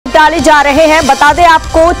डाले जा रहे हैं। बता दें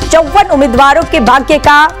आपको 54 उम्मीदवारों के भाग्य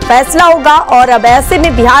का फैसला होगा और अब ऐसे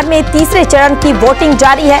में बिहार में तीसरे चरण की वोटिंग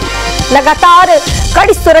जारी है। लगातार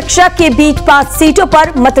कड़ी सुरक्षा के बीच 5 सीटों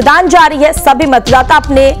पर मतदान जारी है। सभी मतदाता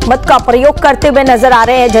अपने मत का प्रयोग करते हुए नजर आ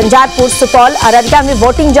रहे हैं। झंझारपुर, सुपौल, अररिया में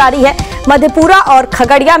वोटिंग जारी है। मधेपुरा और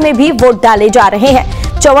खगड़िया में भी वोट डाले जा रहे हैं।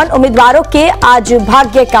 54 उम्मीदवारों के आज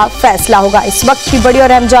भाग्य का फैसला होगा। इस वक्त की बड़ी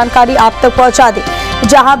और अहम जानकारी आप तक पहुंचा दें,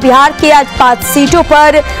 जहां बिहार के आज 5 सीटों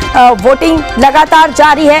पर वोटिंग लगातार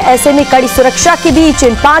जारी है। ऐसे में कड़ी सुरक्षा के बीच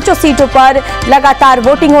इन 5 सीटों पर लगातार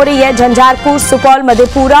वोटिंग हो रही है। झंझारपुर, सुपौल,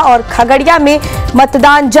 मधेपुरा और खगड़िया में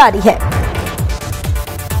मतदान जारी है।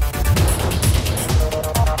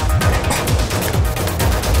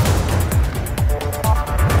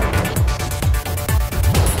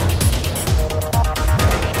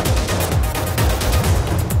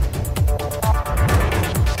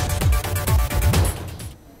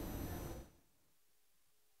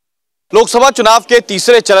 लोकसभा चुनाव के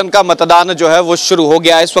तीसरे चरण का मतदान जो है वो शुरू हो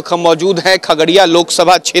गया है। इस वक्त हम मौजूद हैं खगड़िया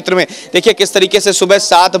लोकसभा क्षेत्र में। देखिए किस तरीके से सुबह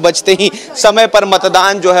 7 बजते ही समय पर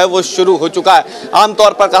मतदान जो है वो शुरू हो चुका है।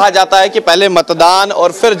 आमतौर पर कहा जाता है कि पहले मतदान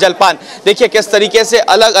और फिर जलपान। देखिए किस तरीके से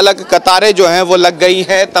अलग अलग कतारें जो हैं वो लग गई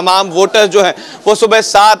हैं। तमाम वोटर जो हैं वो सुबह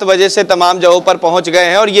 7 बजे से तमाम जगहों पर पहुंच गए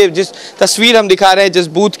हैं और ये जिस तस्वीर हम दिखा रहे हैं जिस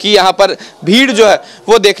बूथ की, यहाँ पर भीड़ जो है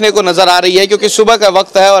वो देखने को नजर आ रही है, क्योंकि सुबह का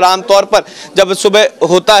वक्त है और आमतौर पर जब सुबह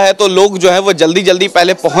होता है तो लोग जो है वो जल्दी जल्दी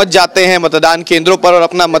पहले पहुंच जाते हैं मतदान केंद्रों पर और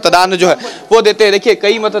अपना मतदान जो है वो देते हैं। देखिए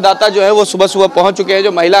कई मतदाता जो है वो सुबह सुबह पहुंच चुके हैं।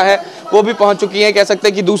 जो महिला है वो भी पहुंच चुकी हैं। कह सकते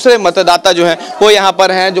हैं कि दूसरे मतदाता जो हैं वो यहाँ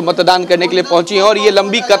पर हैं जो मतदान करने के लिए पहुंची हैं और ये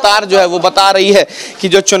लंबी कतार जो है वो बता रही है कि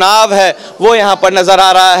जो चुनाव है वो यहाँ पर नजर आ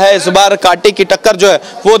रहा है। इस बार कांटे की टक्कर जो है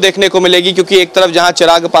वो देखने को मिलेगी, क्योंकि एक तरफ जहाँ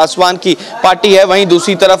चिराग पासवान की पार्टी है वहीं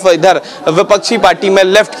दूसरी तरफ इधर विपक्षी पार्टी में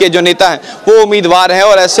लेफ्ट के जो नेता हैं वो उम्मीदवार हैं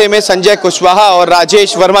और ऐसे में संजय कुशवाहा और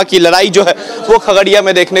राजेश वर्मा की लड़ाई जो है वो खगड़िया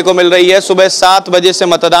में देखने को मिल रही है। सुबह 7 बजे से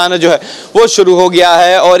मतदान जो है वो शुरू हो गया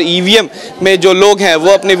है और ईवीएम में जो लोग हैं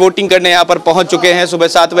वो अपनी वोटिंग करने यहाँ पर पहुंच चुके हैं। सुबह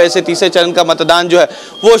 7 बजे से तीसरे चरण का मतदान जो है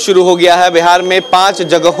वो शुरू हो गया है। बिहार में 5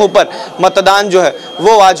 जगहों पर मतदान जो है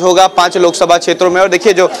वो आज होगा, 5 लोकसभा क्षेत्रों में। और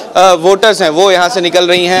देखिए जो वोटर्स हैं वो यहाँ से निकल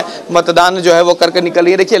रही हैं, मतदान जो है वो करके निकल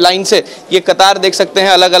रही है। देखिए लाइन से ये कतार देख सकते हैं,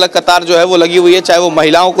 अलग अलग कतार जो है वो लगी हुई है, चाहे वो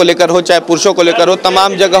महिलाओं को लेकर हो चाहे पुरुषों को लेकर हो।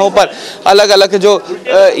 तमाम जगहों पर अलग अलग जो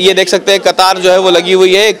ये देख सकते हैं कतार जो है वो लगी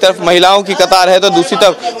हुई है। एक तरफ महिलाओं की कतार है तो दूसरी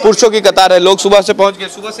तरफ पुरुषों की कतार है। लोग सुबह से पहुंच गए,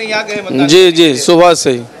 सुबह से ही आ गए। जी सुबह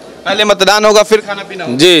से ही। पहले मतदान होगा फिर खाना पीना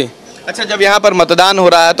होगा। जी अच्छा, जब यहाँ पर मतदान हो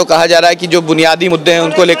रहा है तो कहा जा रहा है कि जो बुनियादी मुद्दे हैं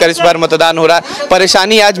उनको लेकर इस बार मतदान हो रहा है।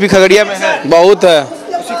 परेशानी आज भी खगड़िया में है? बहुत है।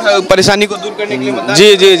 परेशानी को दूर करने के लिए मतदान?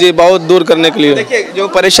 जी बहुत दूर करने के लिए। देखिए जो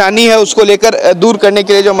परेशानी है उसको लेकर दूर करने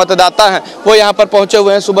के लिए जो मतदाता हैं वो यहाँ पर पहुंचे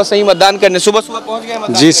हुए हैं सुबह से ही मतदान करने। सुबह सुबह पहुंच गए?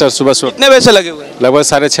 जी सर, सुबह कितने बजे से लगे हुए हैं? लगभग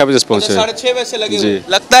 6:30 बजे से पहुंचे। 6:30 बजे से लगे हुए।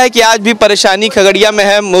 लगता है कि आज भी परेशानी खगड़िया में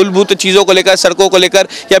है मूलभूत चीजों को लेकर, सड़कों को लेकर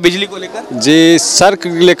या बिजली को लेकर? जी सड़क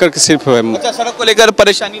लेकर के सिर्फ है। अच्छा, सड़क को लेकर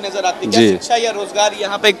परेशानी नजर आती है? शिक्षा या रोजगार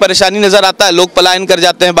यहाँ पे एक परेशानी नजर आता है, लोग पलायन कर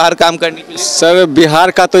जाते हैं बाहर काम करने के लिए? सर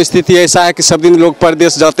बिहार का तो स्थिति ऐसा है कि सब दिन लोग परदेश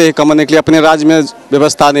जाते हैं कमाने के लिए, अपने राज्य में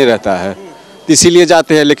व्यवस्था नहीं रहता है इसीलिए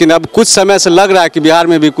जाते हैं। लेकिन अब कुछ समय से लग रहा है कि बिहार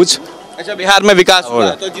में भी कुछ अच्छा बिहार में विकास हो रहा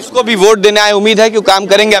है, तो जिसको भी वोट देने आए उम्मीद है कि वो काम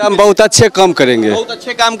करेंगे। हम बहुत अच्छे काम करेंगे, बहुत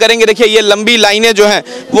अच्छे काम करेंगे। देखिए ये लंबी लाइनें जो हैं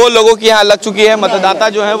वो लोगों की यहाँ लग चुकी है। मतदाता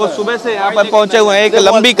जो है वो सुबह से यहाँ पर पहुंचे हुए हैं। एक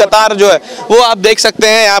लंबी कतार जो है वो आप देख सकते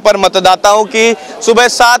हैं यहाँ पर मतदाताओं की। सुबह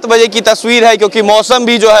 7 बजे की तस्वीर है, क्योंकि मौसम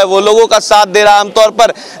भी जो है वो लोगों का साथ दे रहा है। आमतौर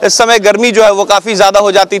पर इस समय गर्मी जो है वो काफी ज्यादा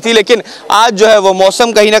हो जाती थी, लेकिन आज जो है वो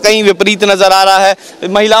मौसम कहीं ना कहीं विपरीत नजर आ रहा है।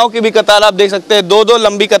 महिलाओं की भी कतार आप देख सकते हैं, 2-2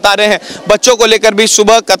 लंबी कतारें हैं। बच्चों को लेकर भी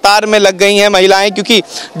सुबह कतार में लग गई हैं महिलाएं, क्योंकि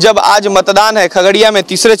जब आज मतदान है खगड़िया में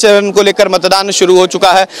तीसरे चरण को लेकर मतदान शुरू हो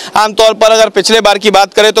चुका है। आमतौर पर अगर पिछले बार की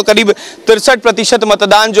बात करें तो करीब 63%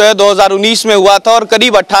 मतदान जो है 2019 में हुआ था और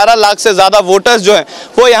करीब 18 लाख से ज्यादा वोटर्स जो हैं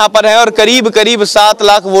वो यहाँ पर हैं और करीब 7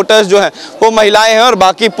 लाख वोटर्स जो हैं वो महिलाएं हैं और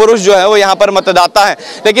बाकी पुरुष जो है वो यहाँ पर मतदाता हैं।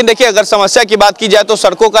 लेकिन देखिए अगर समस्या की बात की जाए तो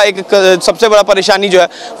सड़कों का एक सबसे बड़ा परेशानी जो है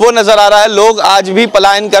वो नजर आ रहा है। लोग आज भी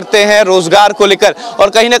पलायन करते हैं रोजगार को लेकर और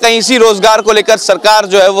कहीं ना कहीं इसी रोजगार को लेकर सरकार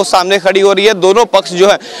जो है वो सामने खड़ी हो रही है। दोनों पक्ष जो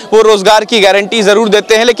है वो रोजगार की गारंटी जरूर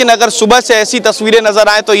देते हैं, लेकिन अगर सुबह से ऐसी तस्वीरें नजर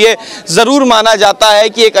आए तो ये जरूर माना जाता है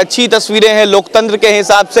कि एक अच्छी तस्वीरें हैं लोकतंत्र के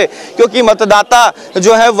हिसाब से, क्योंकि मतदाता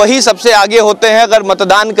जो है वही सबसे आगे होते हैं। अगर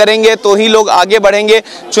मतदान करेंगे तो ही लोग आगे बढ़ेंगे,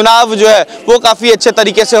 चुनाव जो है वो काफी अच्छे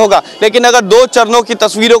तरीके से होगा। लेकिन अगर 2 चरणों की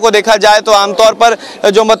तस्वीरों को देखा जाए तो आमतौर पर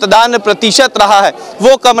जो मतदान प्रतिशत रहा है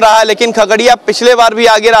वो कम रहा है, लेकिन खगड़िया पिछले बार भी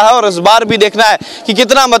आगे रहा और इस बार भी देखना है कि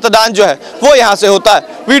कितना मतदान जो है वो यहाँ से होता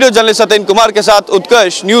है। वीडियो जर्नलिस्ट सत्येंद्र कुमार के साथ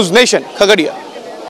उत्कर्ष, न्यूज़ नेशन, खगड़िया।